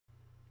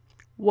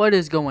What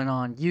is going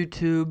on,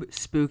 YouTube,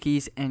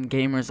 spookies, and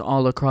gamers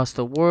all across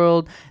the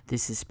world?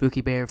 This is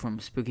SpookyBear from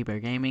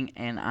SpookyBear Gaming,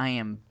 and I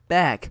am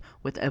back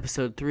with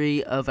episode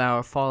 3 of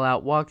our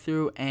Fallout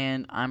walkthrough,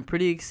 and I'm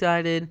pretty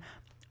excited.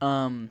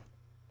 I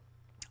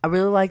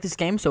really like this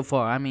game so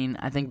far. I mean,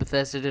 I think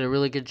Bethesda did a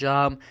really good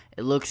job.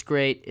 It looks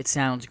great. It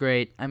sounds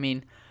great. I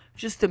mean,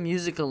 just the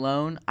music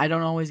alone, I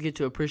don't always get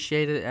to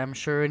appreciate it. I'm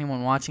sure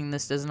anyone watching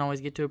this doesn't always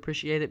get to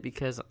appreciate it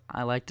because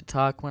I like to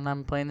talk when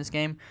I'm playing this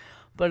game.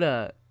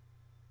 But,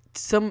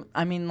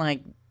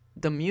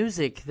 the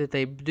music that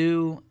they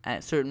do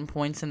at certain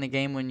points in the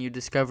game when you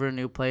discover a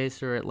new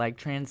place or at, like,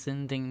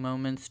 transcending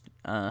moments,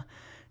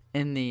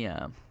 in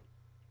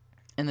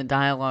the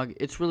dialogue,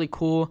 it's really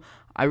cool.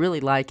 I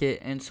really like it,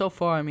 and so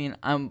far, I mean,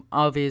 I'm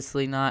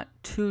obviously not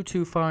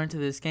too far into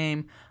this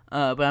game,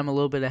 but I'm a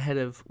little bit ahead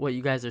of what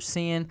you guys are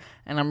seeing,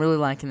 and I'm really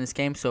liking this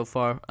game so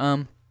far.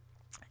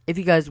 If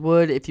you guys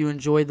would, if you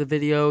enjoyed the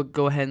video,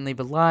 go ahead and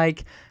leave a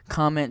like,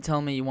 comment, tell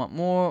me you want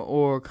more,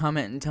 or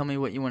comment and tell me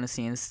what you want to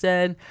see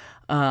instead.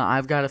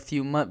 I've got a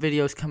few MUT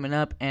videos coming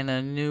up and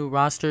a new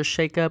roster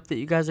shakeup that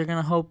you guys are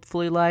going to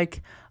hopefully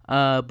like.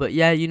 But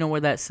yeah, you know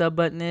where that sub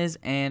button is,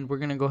 and we're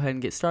going to go ahead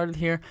and get started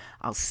here.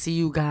 I'll see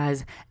you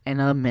guys in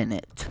a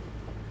minute.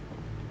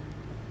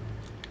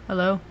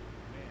 Hello? Man,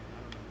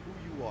 I don't know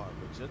who you are,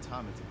 but your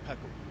timing's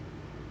impeccable.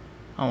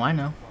 Oh, I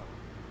know.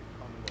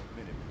 Commonwealth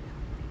Minute.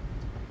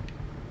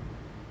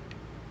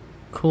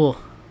 Cool.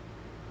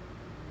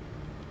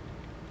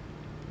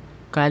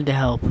 Glad to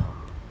help. If that's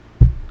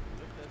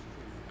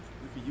true,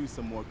 we could use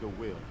some more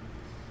goodwill.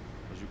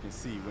 As you can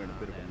see, we're in a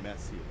bit of a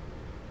mess here.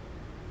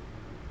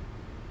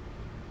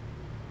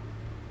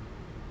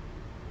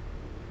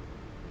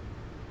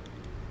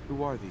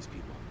 Who are these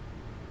people?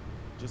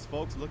 Just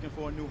folks looking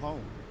for a new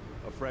home,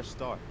 a fresh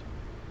start.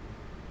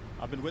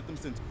 I've been with them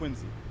since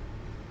Quincy.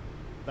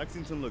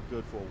 Lexington looked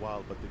good for a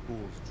while, but the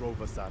ghouls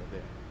drove us out of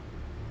there.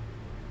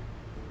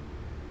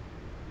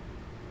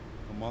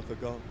 A month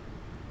ago,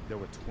 there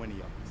were 20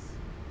 of us.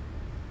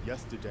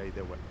 Yesterday,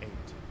 there were 8.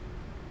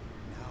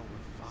 Now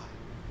we're 5.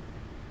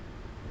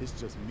 It's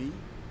just me,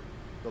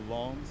 the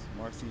Longs,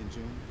 Marcy and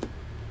June.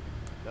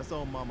 That's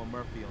old Mama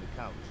Murphy on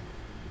the couch.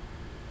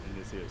 And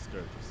this here is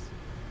Sturgis.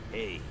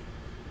 Hey.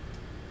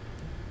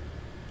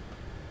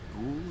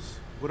 Ghouls?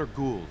 What are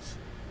ghouls?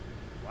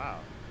 Wow.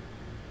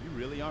 You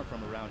really aren't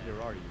from around here,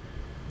 are you?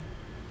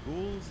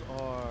 Ghouls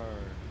are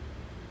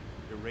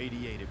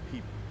irradiated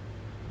people.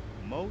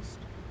 Most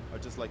are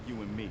just like you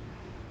and me.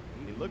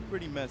 They look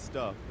pretty messed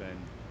up and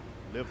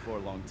live for a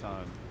long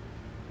time,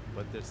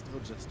 but they're still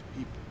just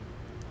people.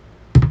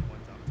 The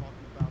ones I'm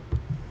talking about,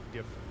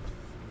 different.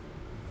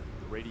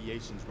 The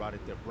radiations rotted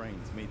their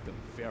brains, made them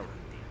feral.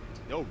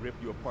 They'll rip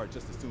you apart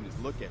just as soon as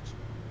look at you.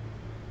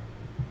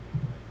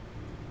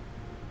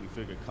 We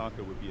figured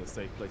Concord would be a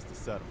safe place to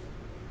settle.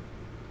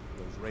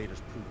 Those raiders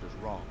proved us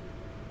wrong.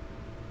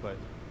 But,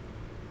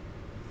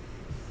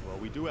 well,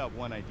 we do have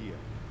one idea.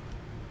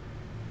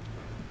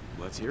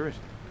 Let's hear it.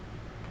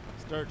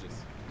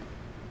 Sturgis,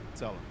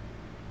 tell him.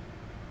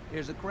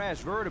 There's a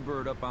crashed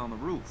vertibird up on the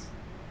roof.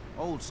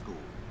 Old school,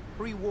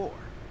 pre-war.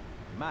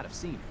 You might have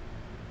seen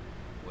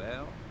it.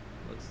 Well,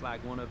 looks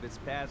like one of its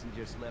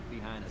passengers left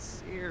behind a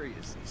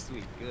seriously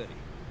sweet goodie.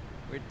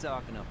 We're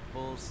talking a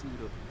full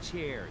suit of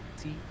cherry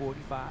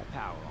T-45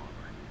 power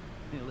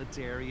armor.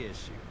 Military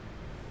issue.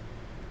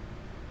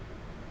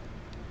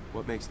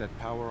 What makes that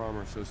power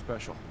armor so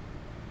special?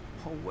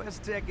 A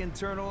West-Tech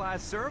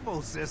internalized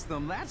servo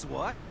system, that's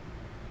what.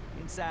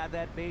 Inside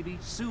that baby,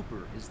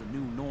 super is the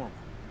new normal.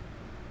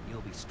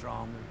 You'll be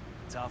stronger,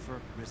 tougher,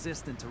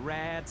 resistant to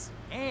rads,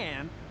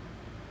 and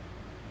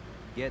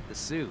get the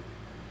suit.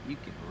 You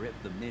can rip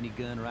the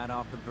minigun right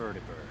off the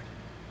vertibird.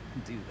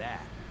 Do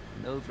that,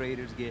 and those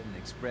raiders get an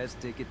express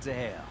ticket to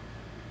hell.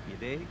 You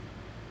dig?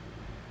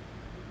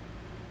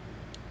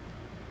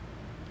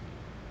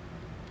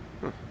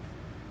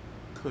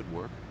 Could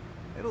work.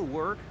 It'll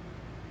work,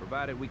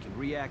 provided we can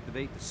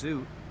reactivate the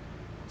suit.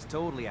 It's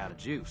totally out of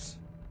juice.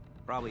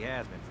 Probably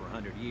has been for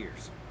 100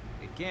 years.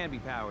 It can be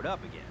powered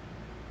up again,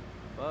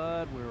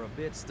 but we're a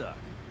bit stuck.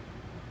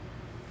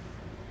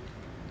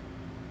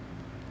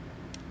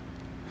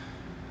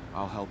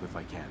 I'll help if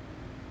I can.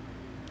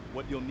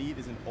 What you'll need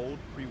is an old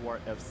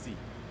pre-war FC,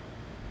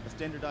 a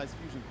standardized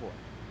fusion core.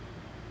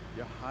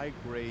 Your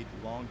high-grade,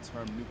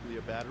 long-term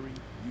nuclear battery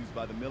used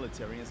by the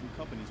military and some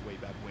companies way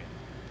back when.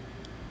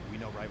 We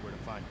know right where to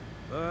find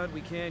it. But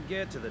we can't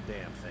get to the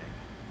damn thing.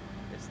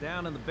 It's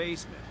down in the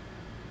basement,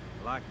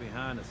 locked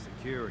behind a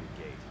security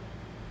gate.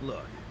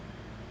 Look,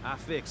 I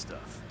fix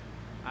stuff.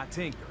 I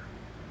tinker.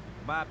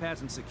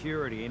 Bypassing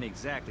security ain't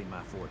exactly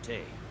my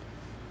forte.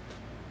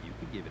 You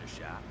could give it a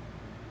shot.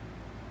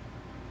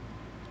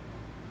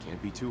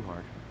 Can't be too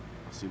hard.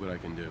 I'll see what I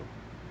can do.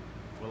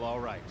 Well, all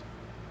right.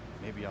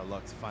 Maybe our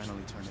luck's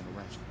finally turning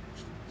around.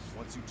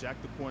 Once you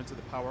jack the core into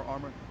the power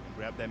armor and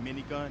grab that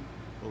minigun,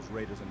 those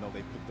raiders will know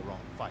they picked the wrong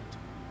fight.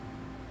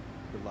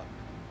 Good luck.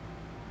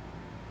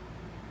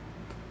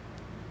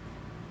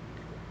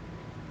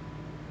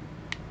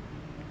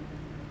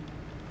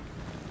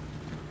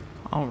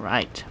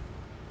 Alright.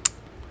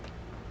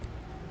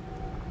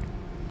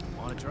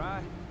 Wanna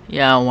try?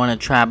 Yeah, I want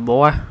to try,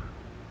 boy.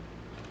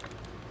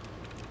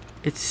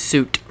 It's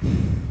suits.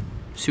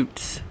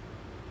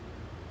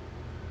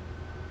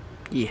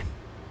 Yeah.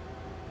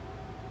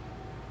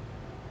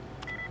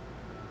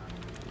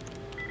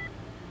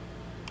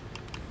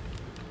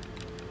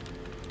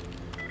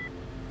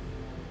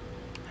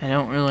 I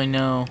don't really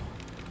know.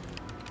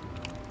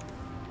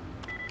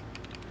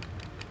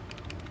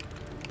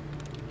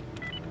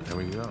 There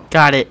we go.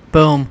 Got it.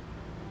 Boom.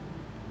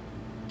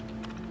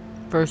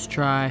 First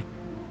try.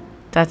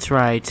 That's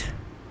right.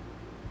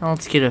 Now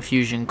let's get a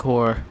fusion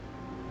core.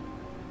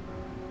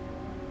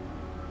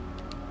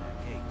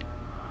 Hey,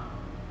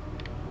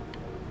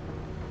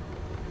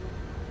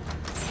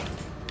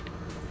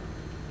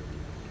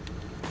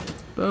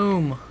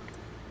 Boom.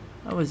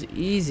 That was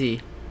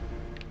easy.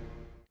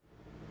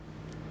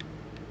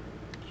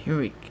 Here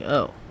we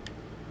go.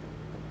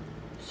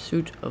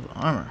 Suit of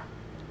armor.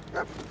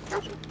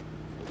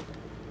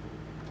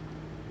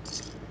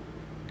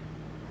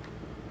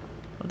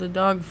 What'd the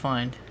dog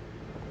find?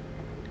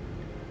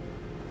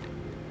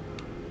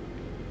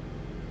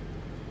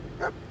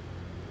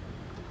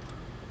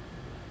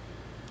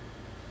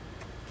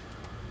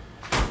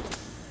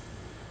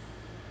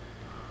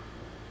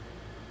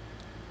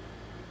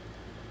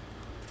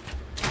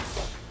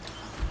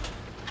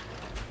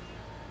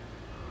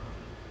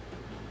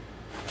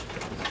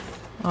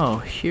 Oh,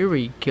 here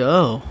we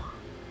go.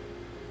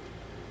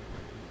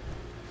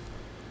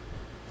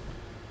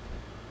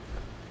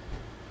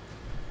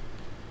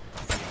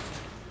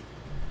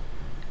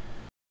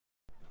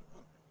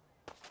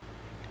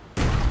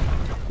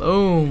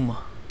 Boom.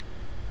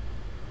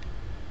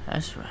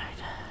 That's right.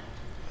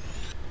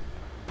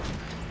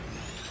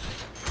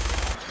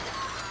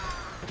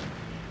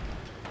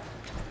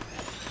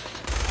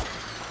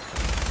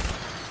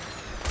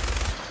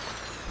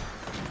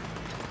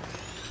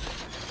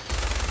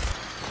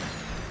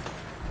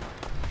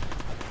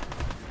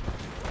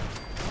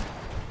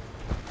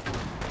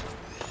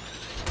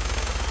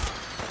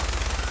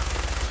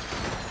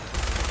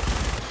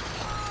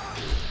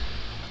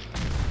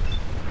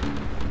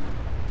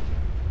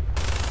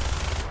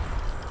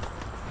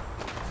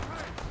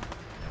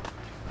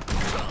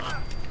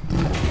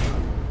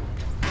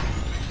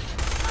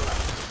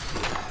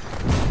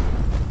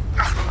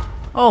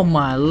 Oh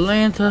my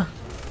Lanta.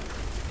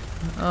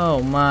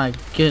 Oh my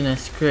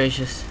goodness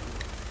gracious.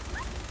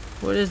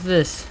 What is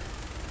this?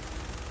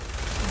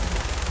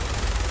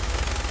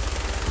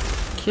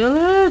 Kill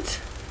it!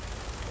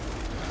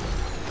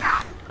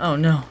 Oh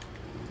no.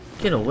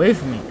 Get away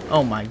from me.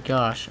 Oh my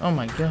gosh. Oh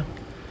my god.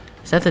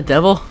 Is that the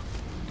devil?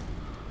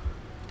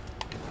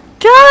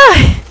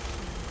 Die!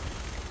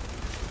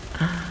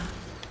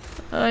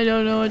 I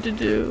don't know what to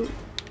do.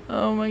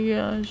 Oh my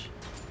gosh.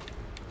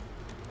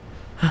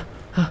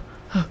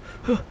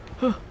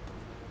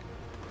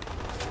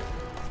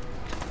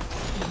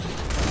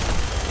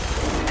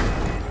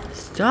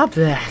 Stop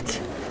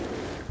that.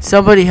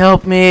 Somebody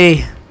help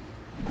me.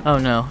 Oh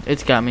no,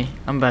 it's got me.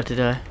 I'm about to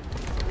die.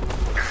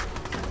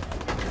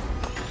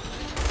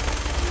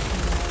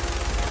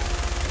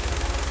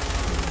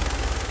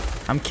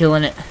 I'm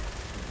killing it.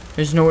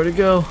 There's nowhere to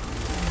go.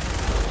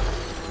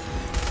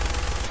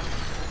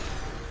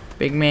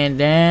 Big man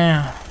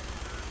down.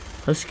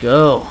 Let's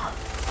go.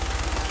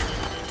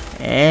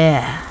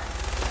 Yeah.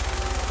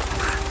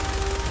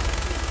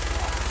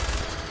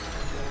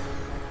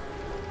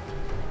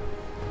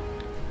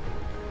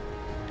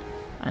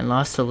 I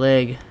lost a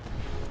leg.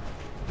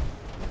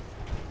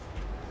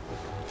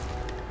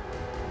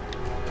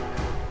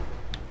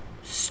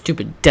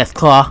 Stupid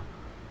Deathclaw.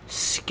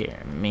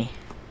 Scaring me.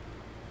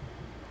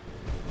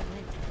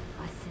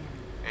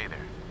 Hey there.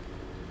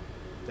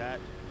 That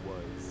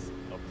was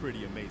a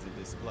pretty amazing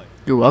display.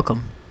 You're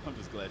welcome. I'm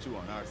just glad you're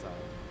on our side.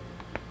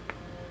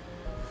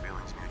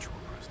 Feelings mutual,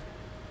 Preston.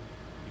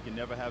 You can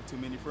never have too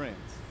many friends.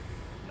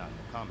 Not in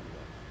the comic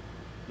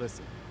though.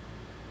 Listen,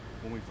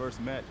 when we first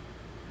met,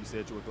 you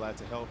said you were glad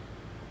to help.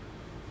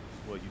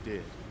 Well, you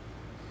did.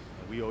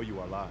 And we owe you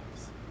our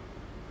lives.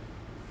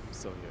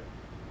 So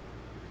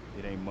here.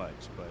 It ain't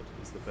much, but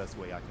it's the best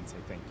way I can say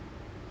thank you.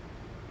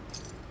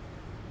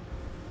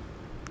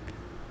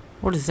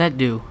 What does that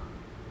do?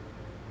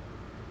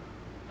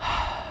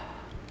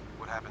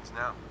 What happens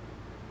now?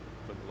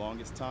 For the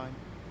longest time,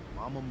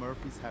 Mama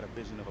Murphy's had a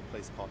vision of a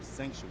place called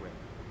Sanctuary.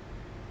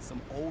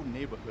 Some old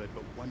neighborhood,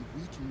 but one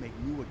we can make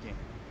new again.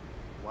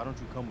 Why don't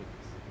you come with us?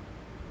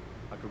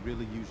 I could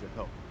really use your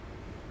help.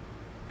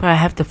 But I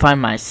have to find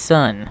my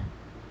son.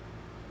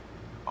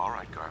 All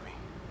right, Garvey.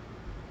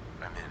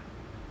 I'm in.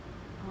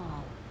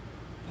 Oh,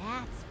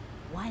 that's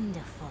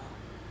wonderful.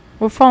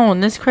 We're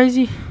following this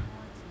crazy?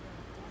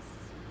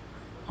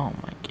 Oh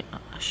my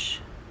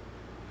gosh.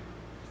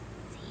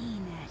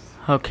 Seen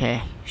it.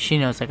 Okay, she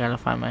knows I gotta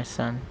find my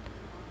son.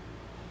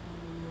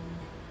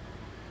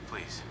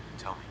 Please,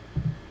 tell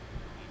me.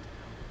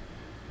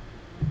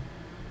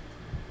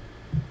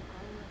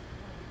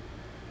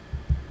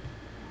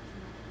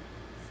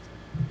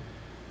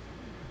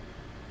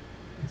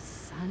 The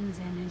sun son's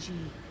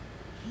energy.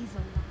 He's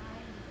alive.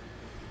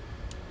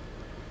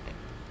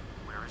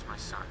 Where is my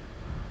son?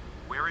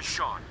 Where is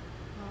Sean?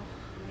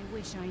 Oh, I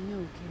wish I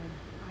knew, kid.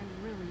 I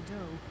really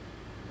do.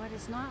 But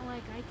it's not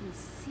like I can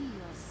see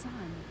your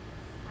son.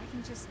 I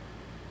can just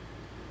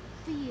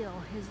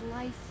feel his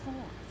life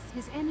force,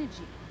 his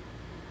energy.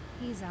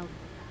 He's out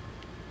there.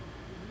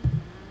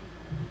 Even I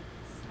don't need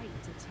the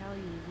sight to tell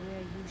you where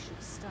you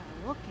should start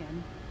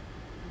looking.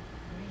 The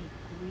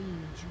great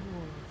green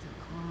jewel of the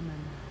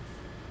Commonwealth.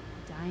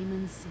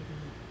 Diamond City.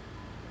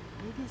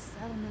 Biggest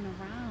settlement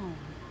around.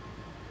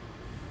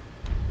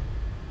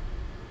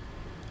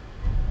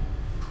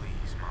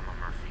 Please, Mama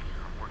Murphy.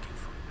 I'm working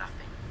for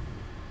nothing.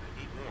 I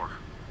need more.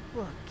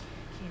 Look,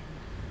 kid,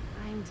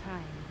 I'm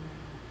tired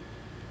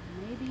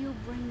now. Maybe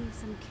you'll bring me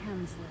some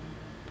chems later.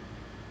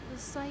 The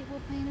sight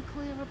will paint a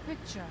clearer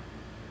picture.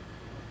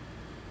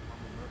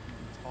 Mama Murphy,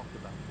 we talked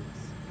about this.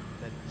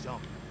 That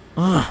jump.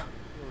 Ugh. Ah,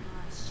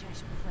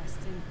 shush,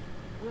 Preston.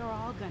 We're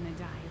all gonna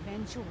die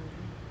eventually.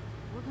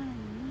 We're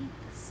gonna need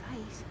the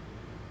sight.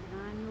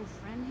 And our new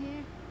friend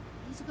here,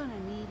 he's gonna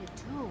need it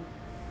too.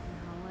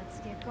 Now let's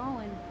get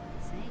going.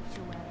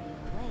 Sanctuary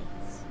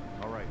awaits.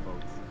 All right,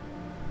 folks.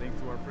 Thanks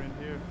to our friend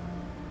here,